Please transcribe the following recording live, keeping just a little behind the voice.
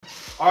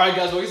Alright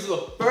guys, welcome to the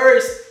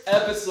first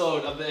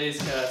episode of the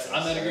Ace Cast.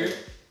 I'm Edgar.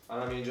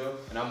 I'm Angel.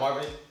 And I'm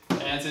Marvin.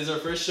 And today's our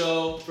first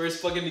show,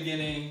 first fucking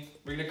beginning.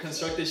 We're gonna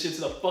construct this shit to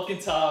the fucking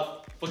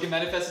top. Fucking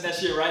manifesting that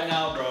shit right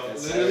now, bro.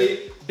 That's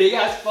Literally, big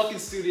ass fucking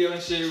studio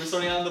and shit. We're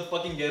starting out in the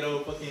fucking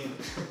ghetto, fucking.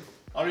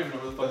 I don't even know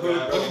where the fuck we're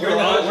at.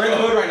 We're in the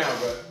hood right now,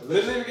 bro.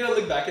 Literally, we're gonna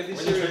look back at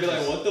this shit and be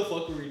like, what the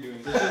fuck were we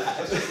doing?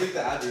 Let's just leak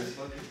the address.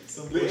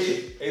 Some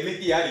bullshit. Hey, leak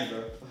the Addy,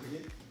 bro.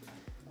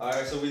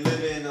 Alright, so we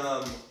live in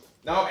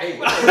No, hey,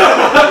 what?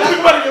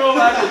 Everybody give them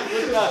address.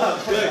 Look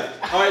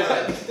at that.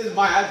 Alright, This is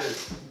my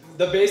address.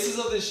 the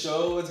basis of this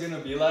show is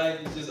gonna be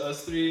like just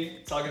us three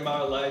talking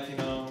about our life, you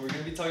know. We're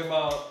gonna be talking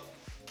about,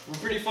 we're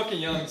pretty fucking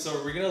young, so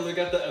we're gonna look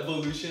at the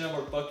evolution of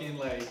our fucking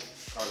like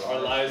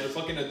our lives, our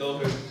fucking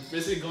adulthood,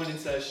 basically going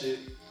into that shit.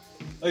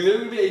 Like we're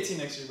gonna be 18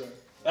 next year,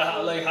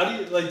 bro. Like how do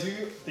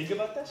you think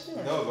about that shit?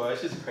 Or? No, bro,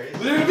 it's just crazy.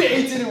 We're gonna be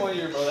 18 in 1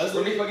 year, bro. That's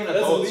We're gonna be fucking that's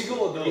adults. legal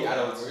adult. We're gonna be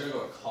adults. we're gonna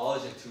go to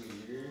college in 2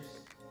 years.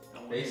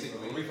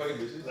 Basically. We fucking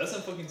bitches. That's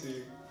not fucking 2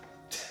 years.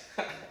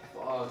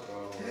 Fuck,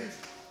 bro.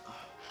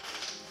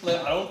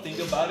 Like I don't think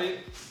about it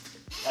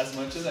as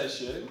much as I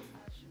should.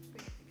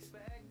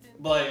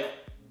 But like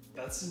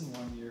that's in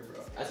 1 year,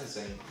 bro. That's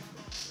insane.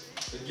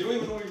 Like, you don't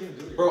even know what you're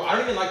gonna do. Bro, I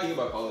don't even like thinking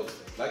about college.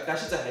 Like, that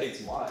shit's a headache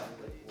to me. Why?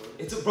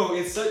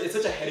 It's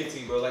such a headache to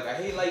me, bro. Like, I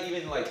hate, like,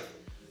 even, like,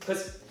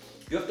 because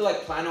you have to,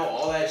 like, plan out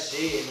all that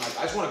shit, and, like,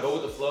 I just want to go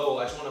with the flow.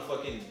 I just want to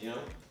fucking, you know?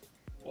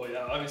 Well,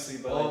 yeah, obviously,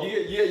 but like,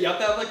 you have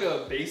to have like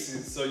a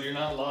basis so you're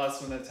not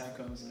lost when that time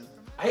comes. You know?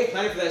 I hate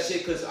planning for that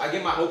shit because I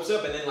get my hopes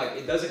up, and then, like,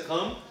 it doesn't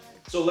come.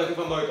 So, like, if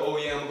I'm like, oh,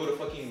 yeah, I'm going to go to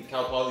fucking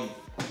Cal Poly,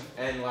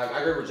 and, like, I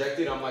get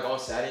rejected, I'm, like, all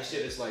sad and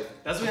shit. It's like...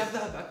 That's why you have to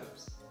have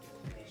backups.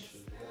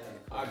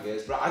 I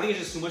guess, bro. I think it's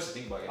just too much to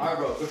think about. Alright,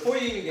 bro, before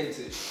you even get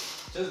into it,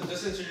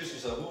 just introduce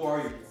yourself. Who are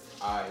you?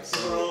 Alright, People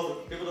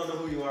so... don't know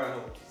who you are at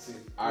home. See.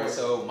 Alright,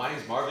 so my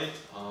name's Marvin.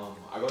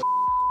 I go to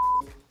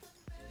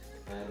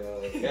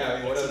and yeah, I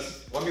mean, what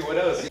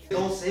else?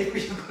 Don't say where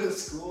you go to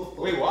school.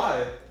 Wait,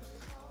 why?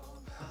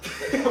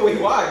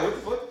 Wait, why? What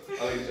the fuck?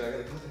 Oh, you trying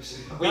to cut that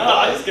shit. Wait, Nah,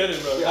 why? I just get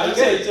it, bro. Yeah, I I just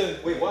get get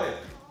it. Wait, why?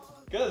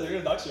 Because they're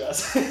gonna dox your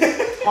ass.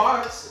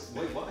 Parts?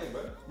 Wait, why,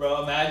 bro?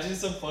 Bro, imagine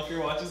some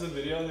fucker watches a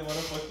video and they wanna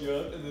fuck you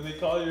up and then they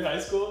call your high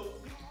school.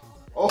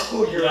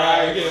 Oh, you're Yeah,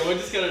 right. okay, we'll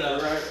just cut it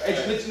out. You're right. Hey,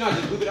 just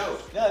bleep it out.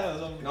 Yeah, no,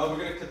 it's on. No, we're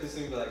gonna cut this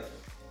thing and be like,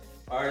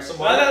 alright, so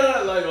No,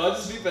 like, I'll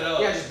just beep it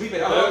out. Yeah, just bleep it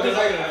No, out. no, no,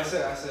 I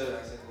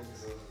said.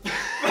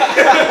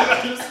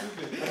 You're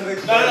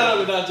stupid. No,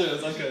 we're not joking.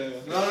 It's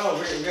okay.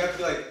 No,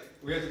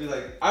 we have to be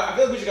like, I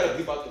feel like we just gotta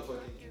bleep out the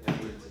fucking.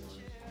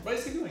 But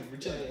it's keep going. We're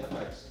chilling. Yeah,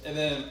 nice. And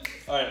then,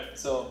 alright,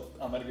 so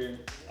I'm Edgar.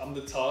 I'm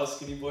the tall,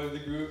 skinny boy of the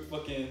group.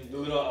 Fucking the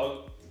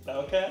little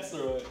outcast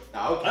or what?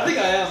 Okay. I think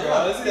I am, bro.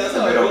 Yeah, That's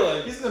how I feel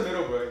like. He's in the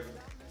middle, bro.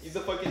 He's the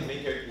fucking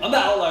main character. I'm the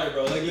outlier,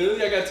 bro. Like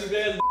literally, I got two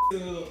dads in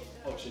the middle.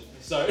 Oh shit,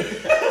 sorry.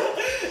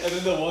 And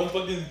then the one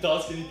fucking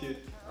tall, skinny kid.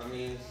 I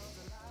mean,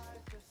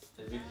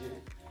 if you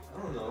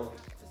I don't know.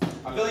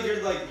 I feel like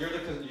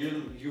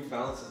you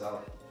balance it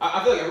out.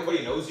 I feel like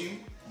everybody knows you,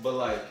 but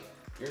like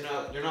you're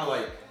not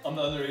like I'm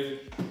the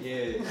underrated.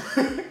 yeah.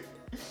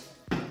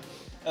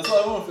 That's what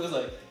everyone feels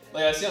like.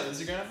 Like I see on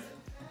Instagram,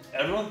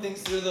 everyone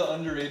thinks they're the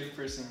underrated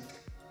person,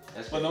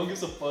 That's but no one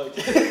gives a fuck.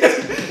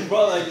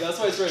 Bro, like that's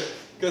why it's right.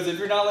 Because if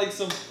you're not like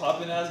some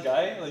poppin' ass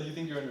guy, like you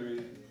think you're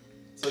underrated.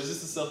 So it's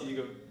just a self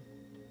ego.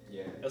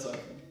 Yeah. That's what I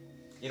think.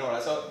 You know what I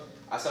saw?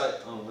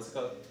 What's it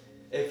called?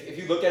 If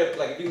you look at it,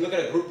 like if you look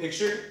at a group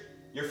picture,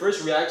 your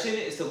first reaction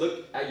is to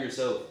look at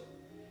yourself,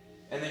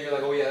 and then you're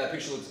like, oh yeah, that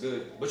picture looks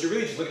good, but you're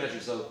really just looking at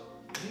yourself.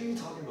 What are you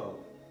talking about?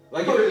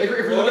 Like if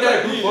you're looking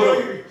at a group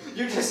photo,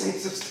 You're just saying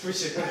some stupid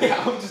shit.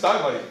 yeah, I'm just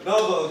talking about it.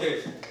 No, but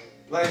okay.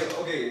 Like,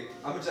 okay,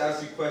 I'm gonna just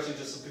ask you a question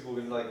just so people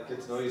can like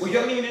get to know you. Well, you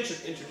haven't even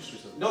introduced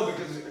yourself. No,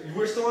 because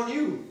we're still on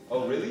you.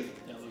 Oh really?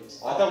 Yeah,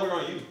 Lucas. I thought we were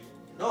on you.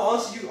 No,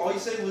 honestly, all you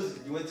said was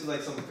you went to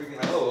like some freaking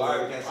high school. Oh,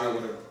 alright, we can't say alright,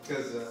 whatever.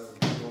 Because we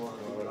don't want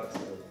to know about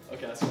that.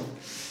 Okay, that's cool.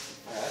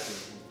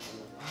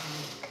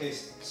 Okay,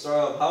 start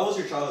off. How was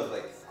your childhood?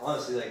 Like,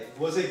 honestly, like,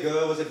 was it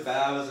good? Was it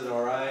bad? Was it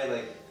alright?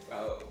 Like,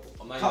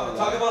 I'm not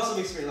talk about some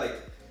experience. Like,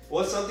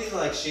 what's something that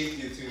like shaped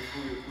you to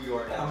who you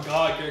are now? Oh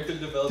god, character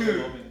development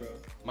Dude. moment, bro.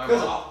 My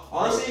Because mom.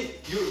 honestly,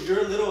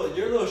 you're a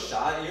little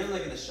shy. You're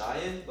like in the shy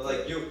end, but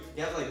like you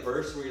have like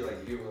bursts where you like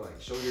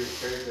show your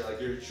character, like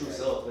your true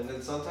self, and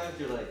then sometimes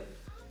you're like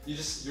you're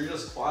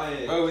just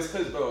quiet. Bro, it's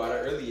cause bro, at an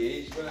early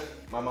age, bro,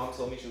 my mom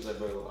told me, she was like,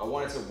 bro, I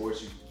wanted to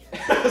abort you.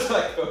 I was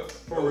like, bro,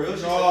 For real?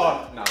 She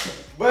no, nah.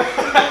 But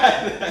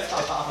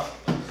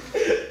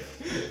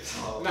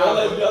Bro, nah,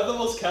 like, bro. you have the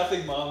most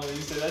Catholic mom, and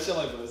you say that shit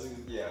like buzzing.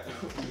 Yeah.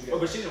 Oh,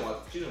 but she didn't watch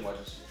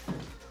this.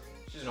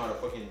 She doesn't know how to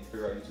fucking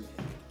figure out YouTube.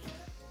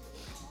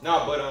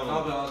 Nah, but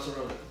I'll be honest,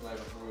 like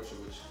a real shit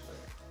with you.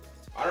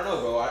 I don't know,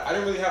 bro. I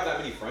didn't really have that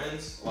many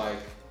friends. Like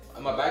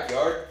in my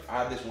backyard, I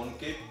had this one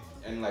kid,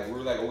 and like we were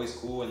like always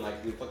cool, and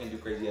like we'd fucking do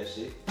crazy ass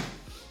shit.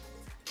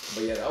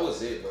 But yeah, that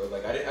was it, bro.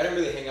 Like I didn't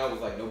really hang out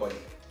with like nobody.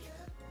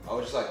 I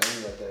was just like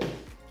only like that.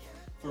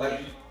 For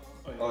Like, me,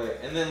 Oh yeah,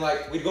 and then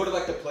like we'd go to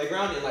like the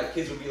playground and like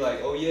kids would be like,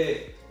 oh yeah,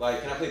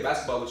 like can I play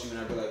basketball with you? And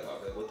I'd be like,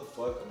 oh, what the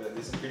fuck? I'd be like,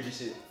 this is cringy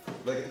shit.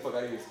 I'd be like, get the fuck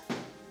out of here.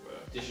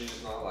 Did you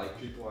just not like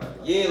people?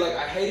 Yeah, like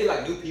I hated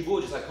like new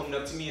people just like coming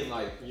up to me and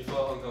like. You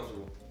felt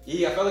uncomfortable.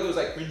 Yeah, I felt like it was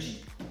like cringy.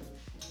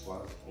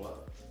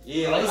 What?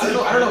 Yeah, like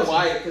I don't know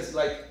why, cause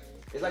like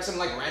it's like some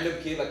like random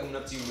kid like coming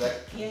up to you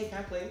like, hey, can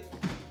I play?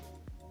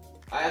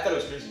 I thought it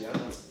was cringy. I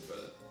don't know.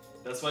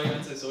 That's why you're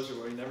antisocial,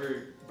 bro. You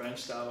never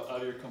branched out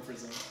of your comfort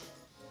zone.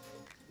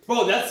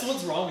 Bro, that's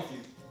what's wrong with you.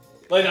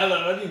 Like, I don't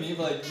know what you mean,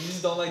 but like, you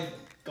just don't like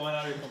going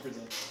out of your comfort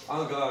zone.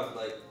 Oh God,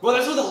 like. Well,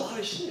 that's with a lot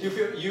of shit.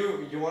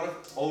 You want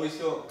to always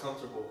feel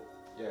comfortable.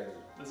 Yeah.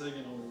 That's how you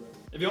get over it.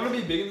 If you want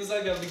to be big in this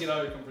life, you have to get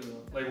out of your comfort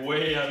zone. Like,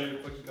 way out of your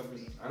fucking comfort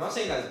zone. I'm not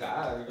saying that's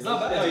bad. It's not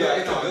bad. No, yeah,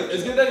 it's not good.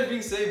 It's good that you're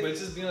being safe, but it's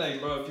just being like,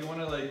 bro, if you want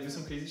to like do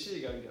some crazy shit,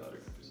 you gotta get out of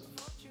your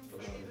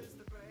comfort zone.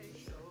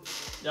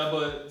 Yeah,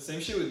 but same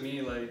shit with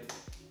me, like.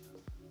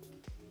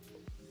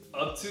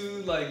 Up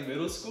to like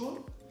middle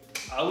school,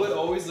 I would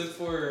always look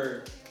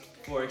for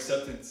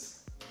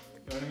acceptance.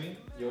 You know what I mean?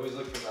 You always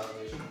look for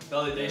validation.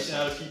 Validation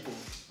out of people.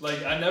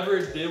 Like I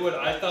never did what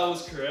I thought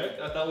was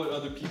correct. I thought what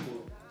other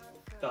people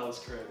thought was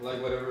correct.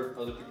 Like whatever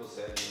other people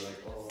said, you're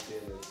like, oh okay.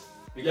 Like,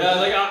 because yeah,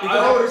 like because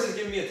that person's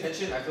giving me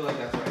attention, I feel like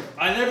that's right.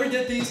 I never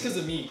did things because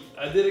of me.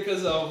 I did it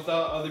because I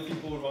thought other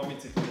people would want me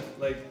to do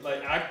that.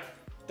 Like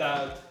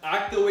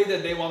act the way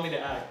that they want me to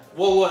act.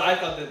 Well, what I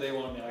thought that they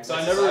wanted me to act. So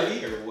Like I never.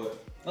 society or what?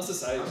 Not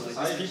society. Not Like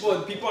society.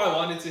 just people I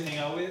wanted to hang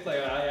out with. Like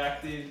I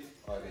acted.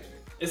 Oh, I get you.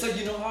 It's like,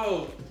 you know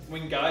how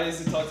when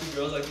guys talk to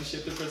girls, like to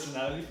shift their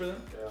personality for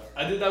them? Yeah.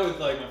 I did that with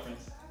like my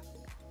friends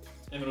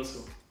in middle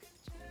school.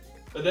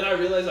 But then I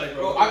realized like,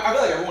 bro. Bro, I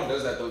feel like everyone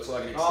does that though, to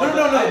like an extent.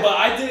 No, but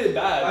I did it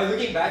bad. Like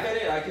looking back at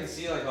it, I can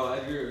see like how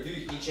Edgar,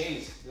 he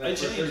changed. I Like,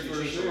 changed you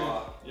for changed a sure.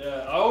 lot.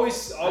 Yeah, I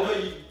always.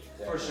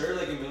 For sure,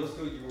 like in middle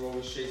school, you were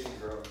always chasing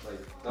girls. Like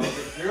that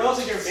was like, you're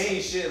also your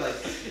main shit. Like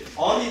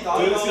all you thought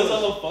Dude, about it's because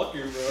I'm was a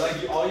fucker, bro.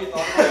 like all you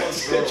thought about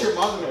was girls. Your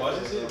mom's gonna watch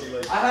this shit. Be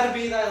like, I had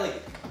to be that like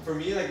for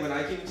me like when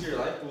I came into your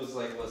life it was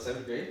like what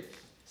 7th grade.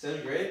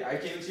 7th grade, I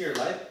came into your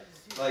life.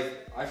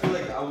 Like I feel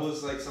like I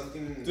was like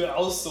something. Dude, I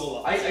was so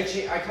lost.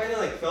 I kind of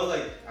like felt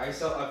like I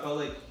felt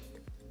like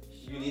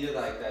you needed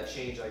like that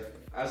change. Like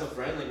as a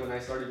friend, like when I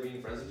started being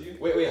friends with you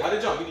wait, how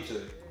did y'all meet each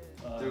other?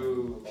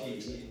 through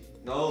PE.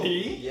 No.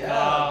 PE? Yeah.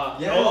 Nah.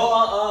 Yeah.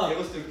 No, It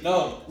was through PE.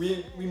 No,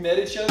 we met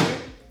each other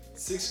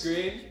 6th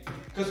grade.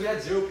 Because we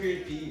had 0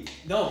 period PE.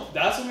 No,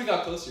 that's when we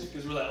got closer.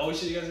 Because we're like, oh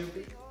shit, you guys are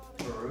PE?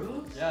 For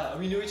real? Yeah,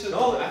 we knew each other.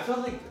 No, I felt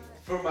like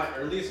from my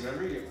earliest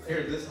memory.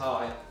 Here, this is how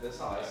I see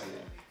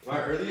it.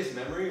 My earliest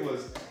memory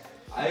was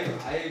I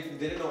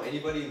didn't know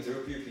anybody in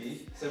 0 period PE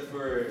except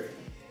for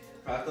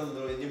Pratham,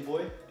 little Indian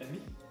boy, And me.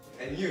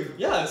 and you.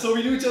 Yeah, so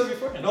we knew each other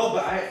beforehand. No,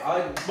 but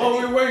But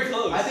we weren't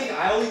close. I think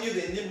I only knew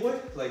the Indian boy,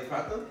 like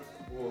Pratham.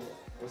 Well,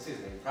 what's his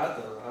name?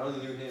 Pratham. I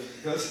only knew him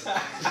because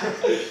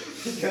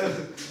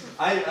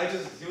I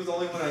just he was the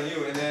only one I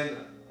knew, and then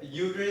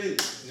you really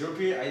 0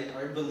 period.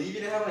 I believe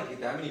you didn't have like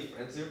that many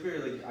friends 0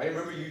 period. Like I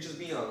remember you just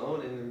being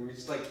alone, and we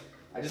just like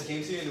I just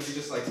came to you and we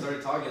just like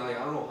started talking. Like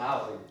I don't know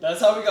how. Like, That's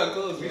how we got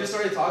close. we just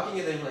started talking,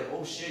 and then we're like,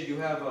 oh shit, you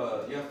have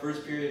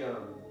first period.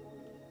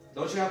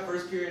 Don't you have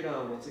first period?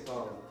 What's it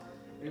called?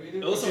 Maybe you do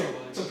It was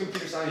some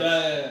computer science.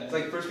 Yeah. It's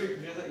like first period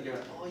computer science. You're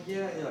like, oh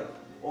yeah. And you're like,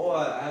 oh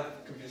I have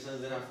computer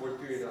science. Then I have 4th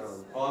period.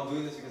 Oh I'm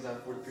doing this because I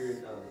have 4th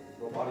period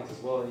robotics as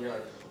well. And you're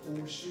like,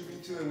 oh shoot,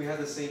 me too. And we had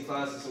the same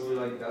classes, so we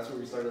were like, that's where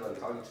we started like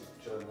talking to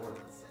each other more.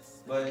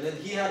 But then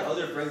he had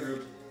other friend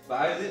groups.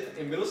 But I did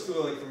in middle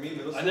school. Like for me,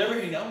 middle school. I never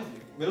hang out with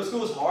you. Middle school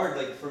was hard.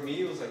 Like for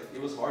me,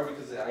 it was hard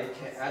because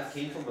I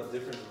came from a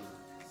different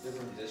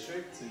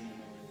district. So you know.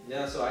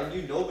 Yeah, so I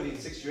knew nobody in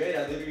 6th grade.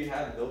 I literally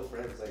had no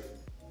friends. Like,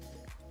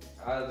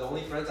 the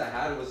only friends I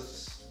had was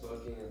just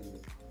fucking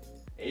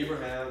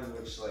Abraham,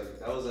 which like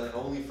that was the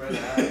only friend I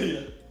had.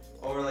 Yeah.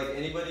 Or like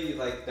anybody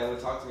like that would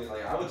talk to me.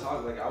 Like I would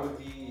talk. Like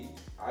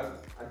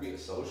I'd be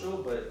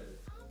social, but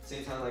at the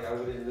same time like I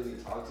wouldn't really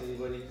talk to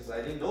anybody because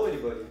I didn't know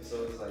anybody.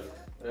 So it was like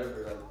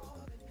whatever. Like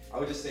I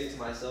would just stay to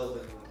myself,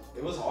 and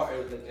it was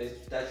hard.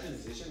 Like that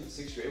transition,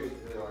 6th grade was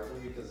really hard for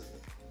me because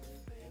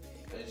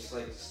I just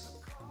like.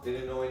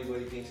 Didn't know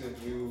anybody, came to a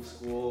new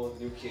school,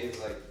 new kids,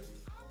 like,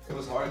 it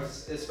was hard,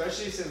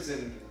 especially since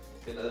in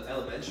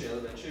elementary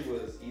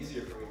was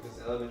easier for me, because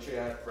in elementary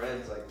I had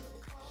friends, like,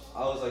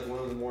 I was like one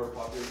of the more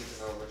popular kids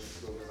in elementary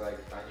school, because like,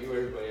 I knew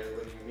everybody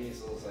knew me,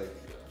 so it was like,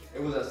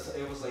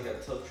 it was like a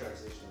tough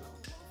transition.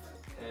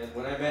 And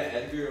when I met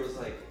Edgar, it was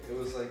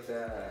like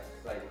that,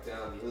 like,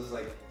 damn, this is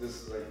like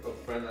a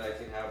friend that I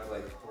can have,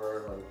 like,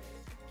 for,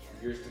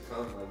 like, years to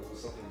come, like, it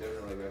was something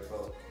different, like, I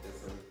felt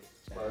different.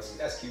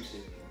 That's cute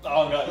shit.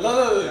 Oh god.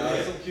 No. Yeah,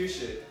 that's some cute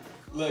shit.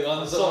 Look,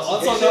 on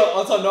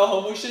some no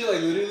homo shit,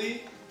 like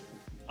literally,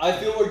 I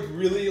feel we're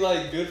really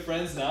like good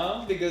friends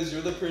now because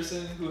you're the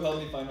person who helped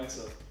me find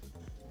myself.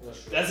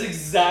 That's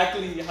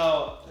exactly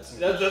how. That's it.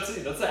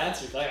 That's the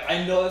answer. Like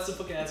I know that's the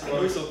fucking answer. Why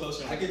we're so close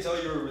right now. I can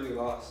tell you were really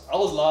lost. I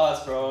was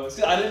lost, bro. It's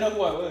 'cause I didn't know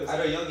who I was. At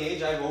a young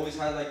age, I've always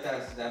had like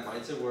that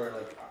mindset where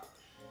like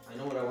I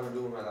know what I want to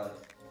do in my life.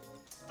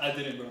 I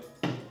didn't, bro.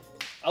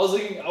 I was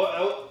looking,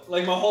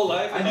 like my whole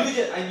life. I knew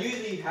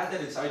that you had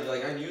that inside you.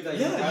 Like I knew that.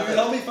 Yeah, you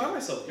helped me find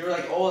myself. You were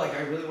like, oh, like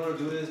I really want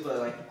to do this, but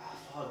like,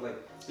 fuck, like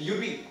you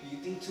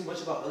think too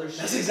much about other shit.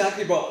 That's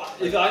exactly, bro.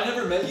 If I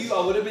never met you,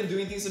 I would have been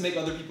doing things to make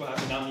other people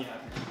happy, not me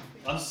happy.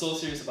 I'm so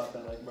serious about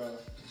that, like, bro.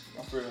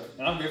 I'm for real,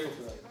 and I'm grateful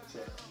for that.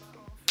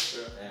 So,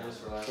 Yeah, always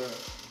for life. for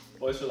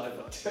real. Always for life,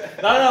 bro.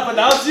 No, but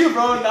now it's you,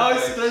 bro. Now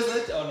it's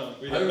there's oh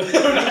no. How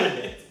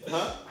did we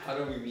Huh? How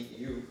did we meet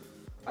you?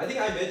 I think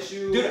I met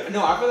you. Dude,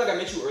 no, I feel like I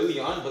met you early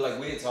on, but like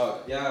we didn't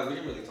talk. Yeah, we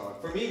didn't really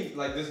talk. For me,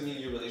 like this me and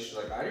your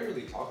relationship, like I didn't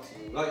really talk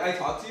to you. Like I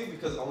talked to you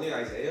because only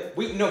Isaiah.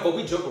 But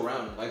we joke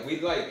around. Like we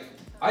like.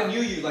 I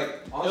knew you, like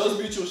It honestly. was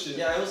mutual shit.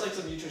 Yeah, it was like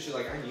some mutual shit.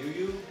 Like I knew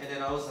you, and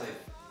then I was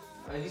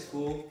like, he's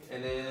cool.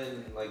 And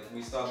then like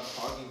we stopped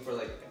talking for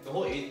like the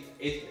whole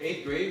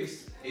eighth grade.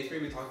 Eighth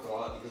grade we talked a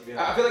lot because we.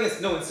 I feel like in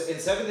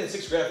 7th and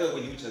 6th grade I feel like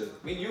we knew each other.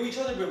 We knew each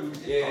other, but we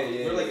didn't Yeah, talk.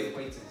 yeah, We're like yeah.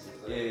 acquaintances.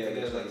 Like, Yeah, and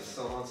then that's like right.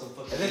 some on some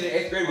fucking. And then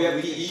in 8th grade we on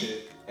had weekend PE,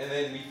 shit. and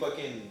then we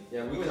fucking.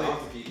 Yeah, we went off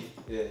the PE.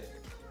 Yeah.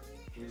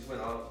 We just went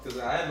off because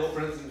I had no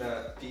friends in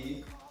that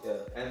PE. Yeah.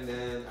 And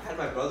then I had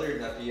my brother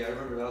in that PE. I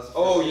remember that was. The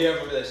Oh first yeah, I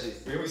remember that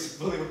shit. We used to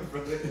bully my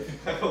brother.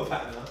 I feel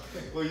bad now.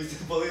 We used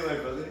to bully my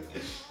brother.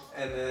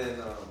 And then,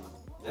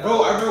 yeah.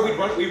 Bro, I remember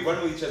we'd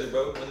run with each other,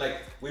 bro. When like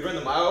we'd run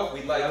the mile,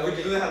 we'd like. Yeah,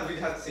 fucking- we'd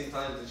have the same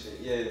times and shit.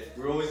 Yeah.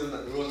 We were always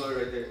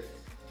right there.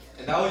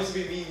 And that always used to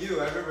be me and you.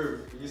 I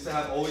remember we used to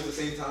have always the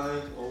same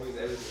time, always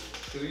everything.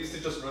 Because we used to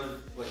just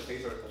run, like,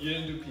 pace ourselves. You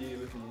didn't do PE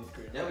with me in 8th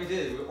grade. Yeah, we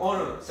did. Oh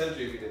no, 7th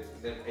grade we did.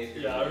 Then 8th grade.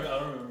 Yeah, I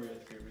don't remember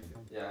 8th grade with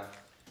you. Yeah.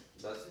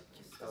 That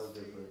was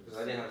different. Because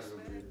I didn't have 0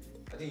 period.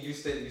 I think you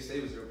stayed with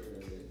 0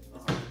 period.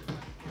 I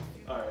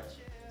did. Alright.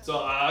 So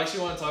I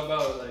actually want to talk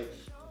about like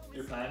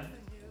your plan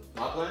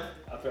My plan?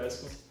 after high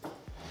school.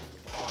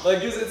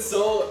 Like, cause it's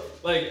so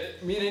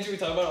like me and Andrew we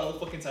talk about it all the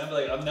fucking time,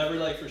 but like I'm never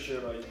like for sure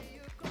about you.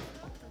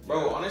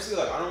 Bro, honestly,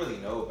 like I don't really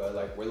know, but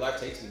like where life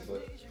takes me,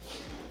 but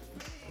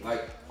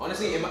like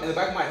honestly, in the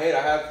back of my head,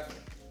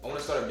 I want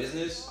to start a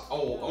business. I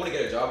want to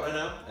get a job right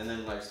now, and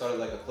then like start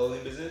like a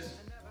clothing business,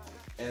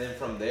 and then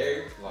from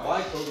there, like,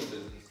 Why clothing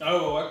business?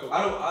 Oh, why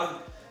go?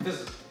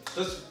 Because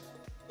just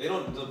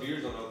the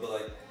viewers don't know, but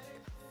like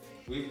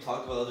we've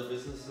talked about other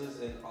businesses,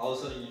 and all of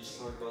a sudden you just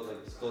talk about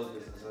like this clothing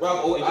business.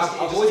 Bro, Like,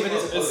 I've always been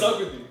into It stuck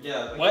with you.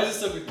 Yeah. Like, Why is it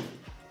stuck with you?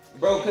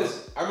 bro,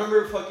 cause I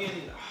remember fucking.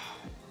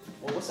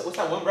 Well, what's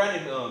that one brand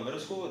in middle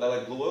school that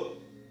like blew up?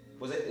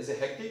 Is it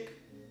Hectic?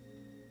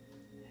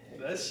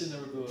 That shit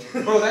never blew up.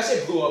 Bro, that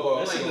shit blew up, bro.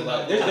 I'm That not shit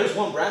gonna did lie. not There's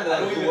one brand I that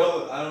don't like even blew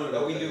up. know. I don't even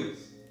that know we what knew.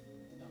 is.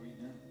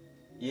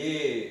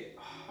 Yeah,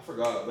 I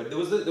forgot. But there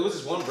was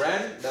this one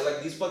brand that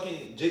like these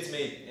fucking jits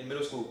made in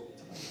middle school,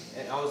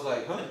 and I was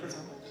like, huh?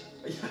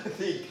 Yeah, I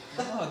think.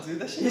 Oh, dude,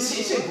 that shit.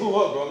 This shit blew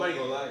up, bro. I'm not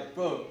even gonna lie.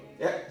 Bro.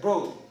 Yeah,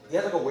 bro. He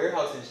had like a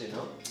warehouse and shit,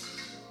 no?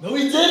 No,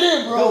 he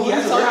didn't, bro. Bro, he What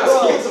has are a you warehouse.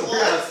 talking He about? has a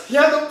warehouse. He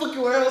had no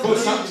fucking warehouse. Bro,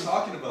 What bro. are you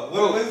talking about?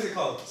 Bro. What is it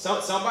called?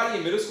 Somebody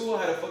in middle school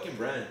had a fucking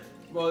brand.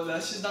 Bro,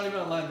 that shit's not even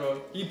online,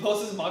 bro. He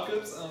posts his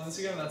mock-ups on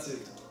Instagram. That's it.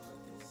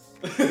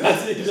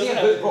 That's it. He doesn't Yeah,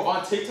 have but it. bro,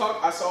 on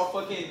TikTok, I saw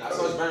his brand. I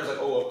was like,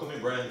 oh, upcoming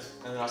brands,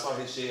 and then I saw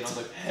his shit, and I was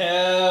like,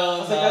 Hell, I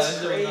was like,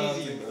 that's nah, that shit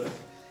was crazy, not- bro.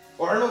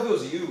 Or I don't know if it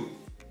was you.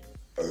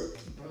 Bro,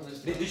 there's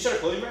Did you start a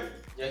clothing brand?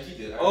 Yeah, he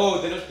did.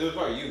 Oh, then it was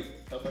probably you.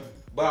 Okay.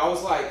 But I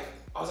was like,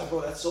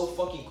 bro, that's so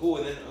fucking cool.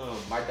 And then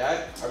my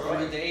dad, I Bro,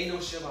 remember, there ain't no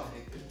shit about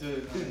Hector.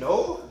 Dude,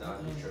 no? Nah,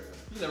 you tripping.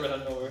 you never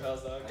had no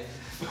warehouse, dog.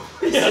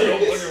 Yeah, He had no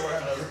fucking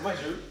warehouse. Am I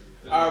true?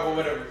 Alright, well,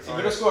 whatever. In Sorry.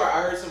 middle school,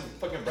 I heard some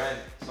fucking brand,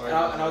 Sorry.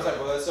 and I was like,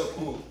 bro, that's so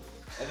cool.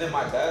 And then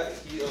my dad,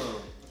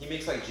 he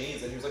makes like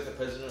jeans, and he was like the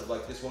president of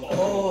like this one.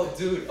 Oh,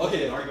 dude.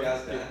 Okay. Our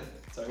guy's dad.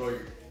 Sorry. Bro,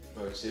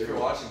 bro, if shit, you're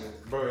watching this,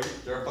 bro.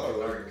 you're a fucking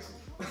lark.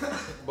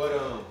 But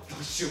Don't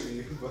shoot me.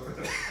 You're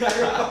a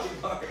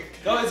fucking lark.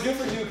 No, it's good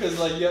for you because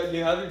like you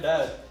have your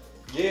dad.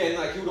 yeah, and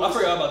like he would I always,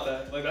 forgot about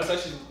that. Like that's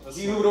actually. That's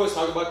he would always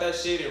talk about that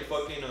shit and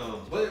fucking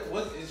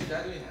What is your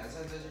dad doing hand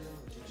sanitizer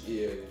now?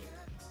 yeah.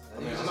 I I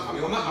think mean, he's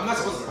I'm just not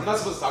supposed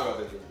milking to talk about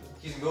that. Dude.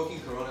 He's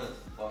milking Corona.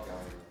 Fuck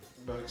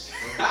out Bro, of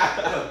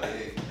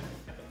here.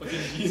 fucking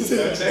He's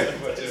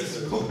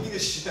Jesus. milking the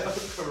shit out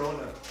of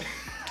Corona.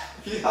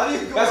 How do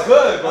you go? That's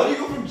good, bro. How do you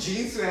go from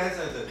jeans to hand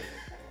sanitizer?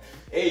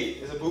 Hey,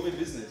 it's a booming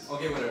business.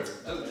 Okay, whatever.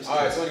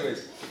 Alright, so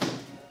anyways.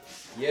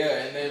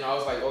 Yeah, and then I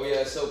was like, oh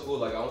yeah, it's so cool.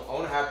 Like, I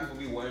want to have people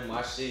be wearing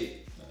my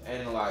shit.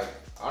 And like,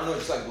 I don't know,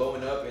 just like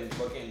blowing up and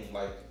fucking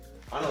like,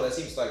 I don't know, that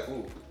seems like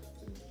cool.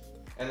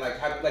 And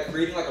like,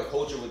 creating like a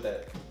culture with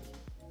that.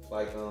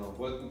 Like,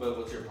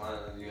 What's your plan?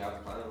 Do you have a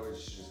plan or it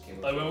just came?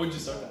 Like when would you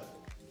start that?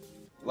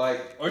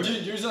 like, Or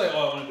you're just like,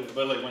 oh, I want to do it,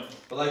 but like when?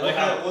 But like, Like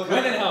how?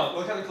 When and how?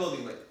 What kind of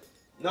clothing? Like,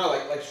 no,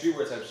 like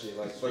streetwear type shit.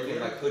 Like, fucking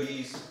like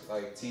hoodies,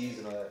 like tees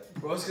and all that.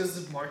 Bro, it's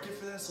because the market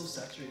for that is so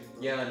saturated.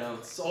 Bro. Yeah, I know.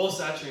 It's so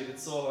saturated.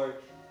 It's so hard.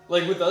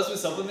 Like with us with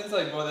supplements,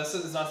 like bro, it's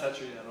not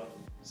saturated at all.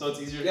 So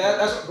it's easier. Yeah,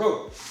 that's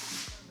bro.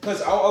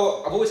 Cause I've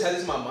always had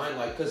this in my mind,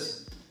 like,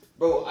 cause,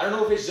 bro, I don't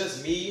know if it's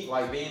just me,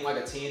 like being like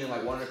a teen and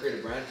like wanting to create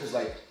a brand, cause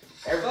like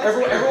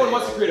everyone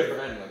wants to create a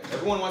brand, like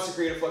everyone wants to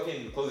create a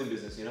fucking clothing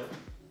business, you know.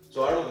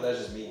 So I don't know if that's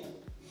just me.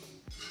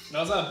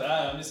 No, it's not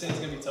bad. I'm just saying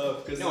it's gonna be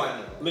tough because No, I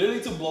know.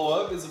 literally to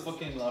blow up is a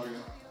fucking lottery.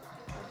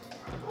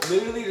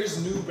 Literally,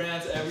 there's new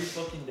brands every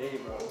fucking day,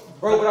 bro.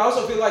 Bro, but I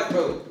also feel like,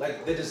 bro,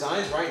 like the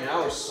designs right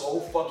now are so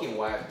fucking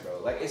whack, bro.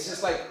 Like it's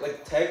just like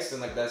text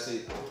and like that's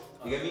it.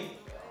 You get me?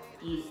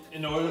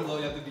 In order to blow,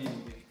 you have to be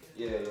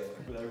Yeah.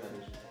 with everything.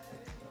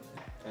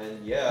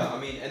 And yeah, I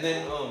mean, and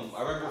then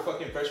I remember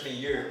fucking freshman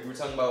year, we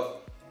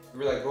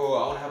were like, bro,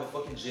 I want to have a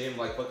fucking gym,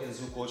 like fucking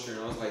zoo culture,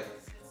 and I was like,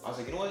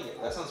 you know what?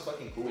 Yeah, that sounds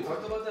fucking cool. We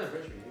talked about that in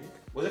freshman year.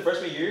 Was it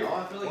freshman year? No,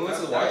 I feel like we went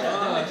to the that- Y.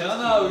 that- Hell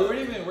no, we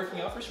weren't even working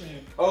out freshman year.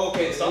 Oh,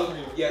 okay. Sophomore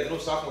year. Yeah, no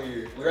sophomore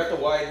year. We were at the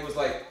Y, and he was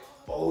like,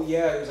 oh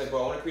yeah, he was like,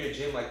 bro, I want to create a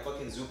gym like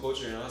fucking zoo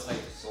culture, and I was like,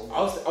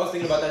 I was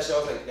thinking about that shit. I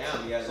was like,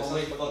 damn, yeah, So that's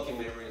many like fucking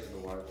memories in the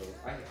water,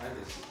 bro. I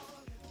miss you.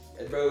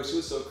 And bro, she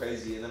was so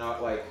crazy, and then I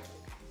like,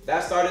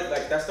 that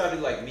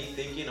started like me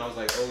thinking. I was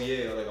like, oh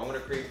yeah, like I want to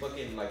create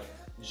fucking like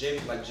gym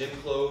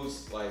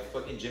clothes, like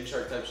fucking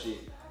Gymshark type shit.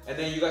 And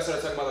then you guys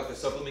started talking about like the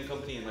supplement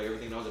company and like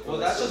everything. And I was like, Well,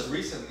 that's just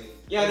recently.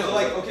 Yeah, I know. So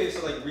like, okay,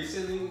 so like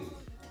recently.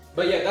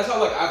 But yeah, that's how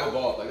like I've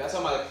evolved. Like that's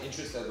how my like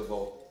interest has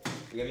evolved.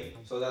 You get me?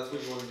 So that's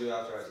what you want to do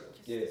after high school.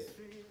 Yeah.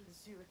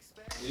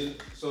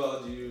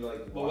 So do you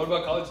like? But what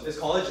about college? Is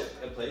college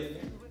a play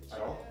game at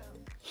all?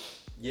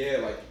 Yeah,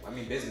 like I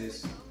mean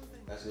business.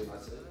 That's it.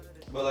 That's it.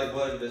 But like,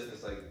 what in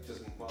business? Like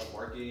just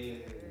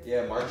marketing.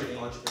 Yeah, marketing.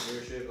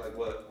 Entrepreneurship. Like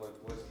what?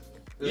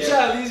 You should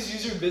at least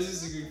use your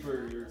business degree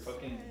for your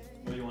fucking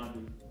what you want to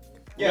do.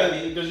 Yeah, I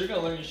mean, because you're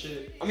gonna learn your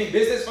shit. I mean,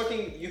 business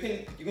fucking you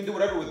can do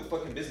whatever with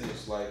fucking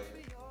business. Like,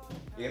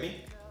 you get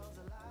me?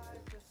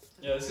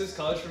 Yeah, it's just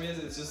college for me.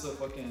 It's just a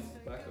fucking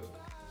backhoe.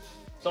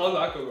 It's all a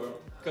backhoe, bro.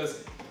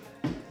 Because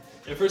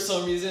if for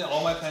some reason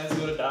all my plans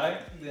go to die,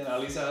 then at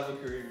least I have a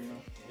career, you know.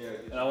 Yeah.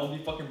 And I won't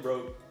be fucking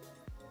broke.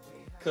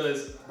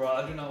 Cause, bro,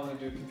 I do not want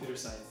to do computer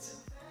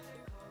science.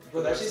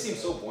 Bro, that shit seems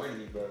so boring to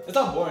me, bro. It's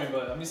not boring,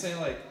 but I'm just saying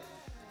like.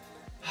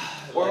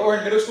 Or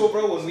in middle school,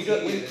 bro, when we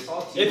It's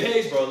all it team.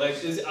 pays, bro. Like,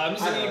 I'm just I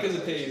saying it know. because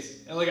it pays,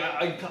 and like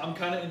I'm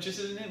kind of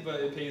interested in it, but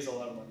it pays a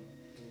lot of money.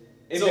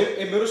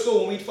 In middle school,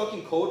 when we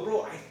fucking code,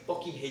 bro, I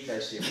fucking hate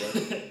that shit,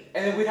 bro.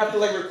 And then we'd have to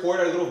like record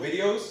our little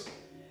videos,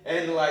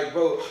 and like,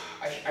 bro,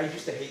 I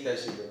used to hate that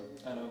shit, bro.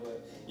 I know,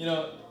 but you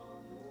know,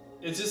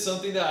 it's just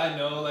something that I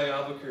know, like I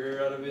have a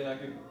career out of it and I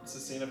could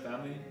sustain a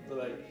family. But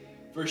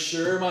like, for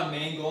sure, my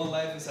main goal in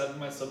life is having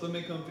my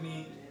supplement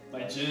company,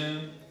 my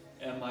gym,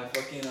 and my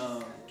fucking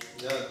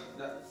Yeah.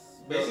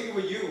 Basically,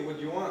 what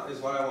you want is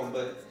what I want.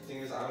 But the thing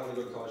is, I want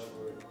to go to college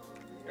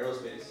for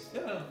aerospace.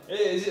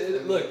 Yeah.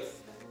 Look,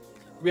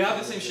 we have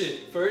the same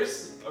shit.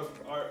 First,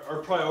 our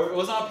priority. It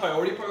was not a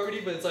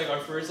priority, but it's like our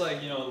first,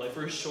 like, you know, like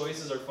first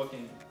choice is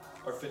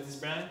our fitness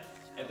brand,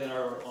 and then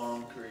our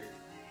own career.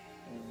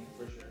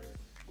 For sure.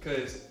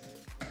 Cause,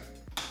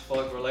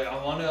 fuck, bro, like I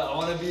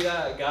wanna be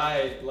that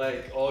guy.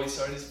 Like, oh, he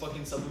started his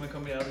fucking supplement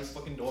company out of his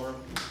fucking dorm,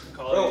 in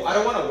college. Bro, I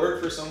don't want to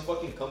work for some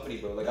fucking company,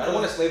 bro. Like, I don't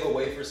want to slave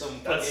away for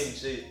some That's- fucking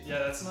shit. Yeah,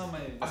 that's not my.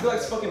 I feel like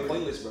it's fucking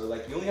pointless, bro.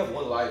 Like, you only have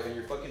one life, and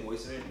you're fucking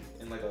wasting it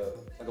in like a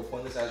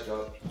pointless ass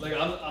job. Like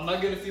I'm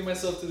not gonna feed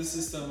myself to the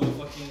system of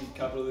fucking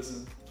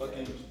capitalism.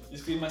 Fucking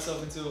just feed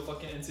myself into a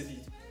fucking entity.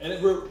 And I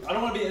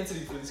don't want to be an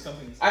entity for these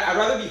companies. I'd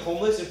rather be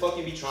homeless and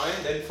fucking be trying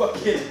than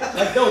fucking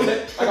like no,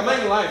 like I'm not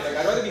even lying. Like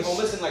I'd rather be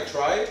homeless and like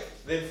try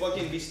than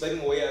fucking be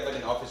slaving away at like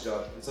an office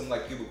job in some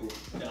like cubicle.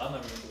 Yeah, I'm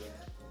never gonna do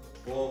that.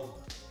 Well,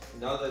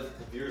 now that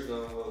the viewers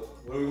know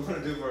what we want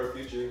to do for our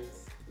future,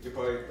 we could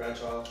probably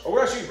branch off. Or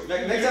we're actually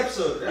Next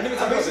episode, I didn't even I'm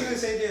talk about basically the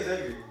same thing as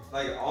Edgar.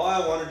 Like all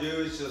I want to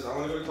do is just I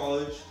want to go to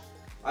college.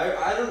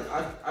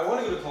 I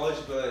want to go to college,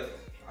 but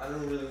I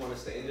don't really want to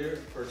stay in there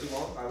for too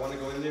long. I want to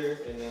go in there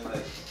and then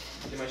like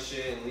get my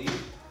shit and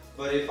leave.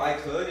 But if I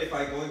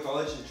go in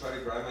college and try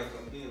to grind my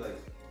company, like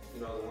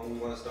you know the one we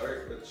want to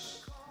start, which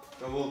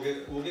you know,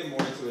 we'll get more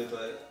into it.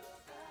 But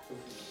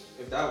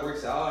if that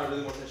works out, I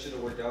really want that shit to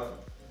work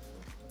out.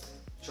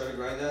 Try to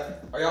grind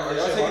that. Are y'all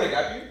taking a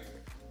gap year?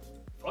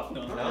 Fuck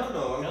no. No. No, I'm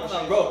going no,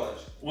 straight to bro. college.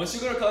 Once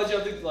you go to college, you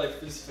have to like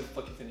just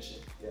fucking finish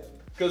it. Yeah.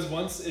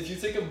 Because if you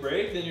take a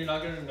break, then you're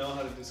not gonna know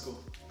how to do school.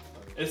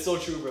 It's so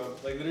true, bro.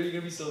 Like literally, you're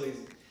gonna be so lazy.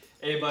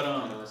 Hey, but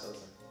I know myself.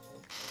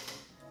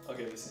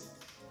 okay, listen.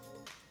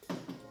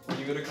 When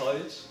you go to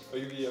college, are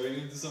you gonna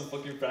do some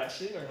fucking frat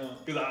shit or no?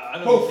 Because I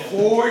know Oh, we can't.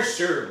 for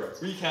sure, bro.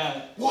 We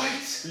can't.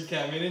 What? We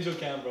can't. Me and Angel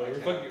can't, bro. I We're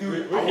can't. fucking.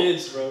 Dude, We're I-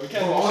 hitched, bro. We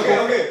can't. Oh, do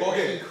shit.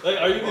 okay.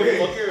 Like, are you gonna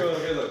Okay. fuck her or?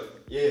 Okay,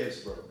 look. Yes,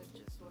 bro.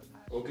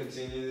 We'll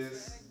continue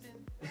this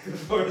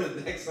for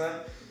the next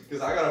time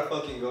because I gotta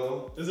fucking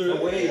go. Is there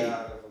No way. Yeah, I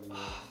gotta fucking go.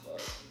 Ah,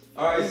 fuck.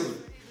 All right.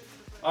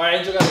 All right,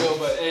 Angel gotta go,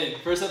 but hey,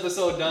 first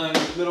episode done.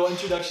 Little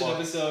introduction Fuck.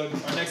 episode.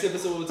 Our next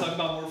episode we'll talk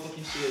about more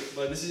fucking shit,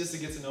 but this is just to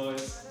get to know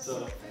us.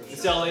 So, we'll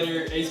see y'all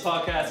later. Ace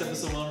Podcast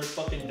episode 1, we're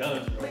fucking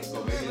done. Let's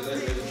go, baby.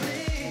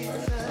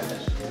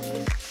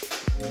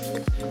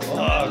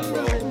 Fuck,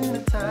 bro.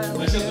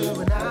 Let's just do-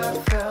 When I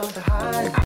fell behind.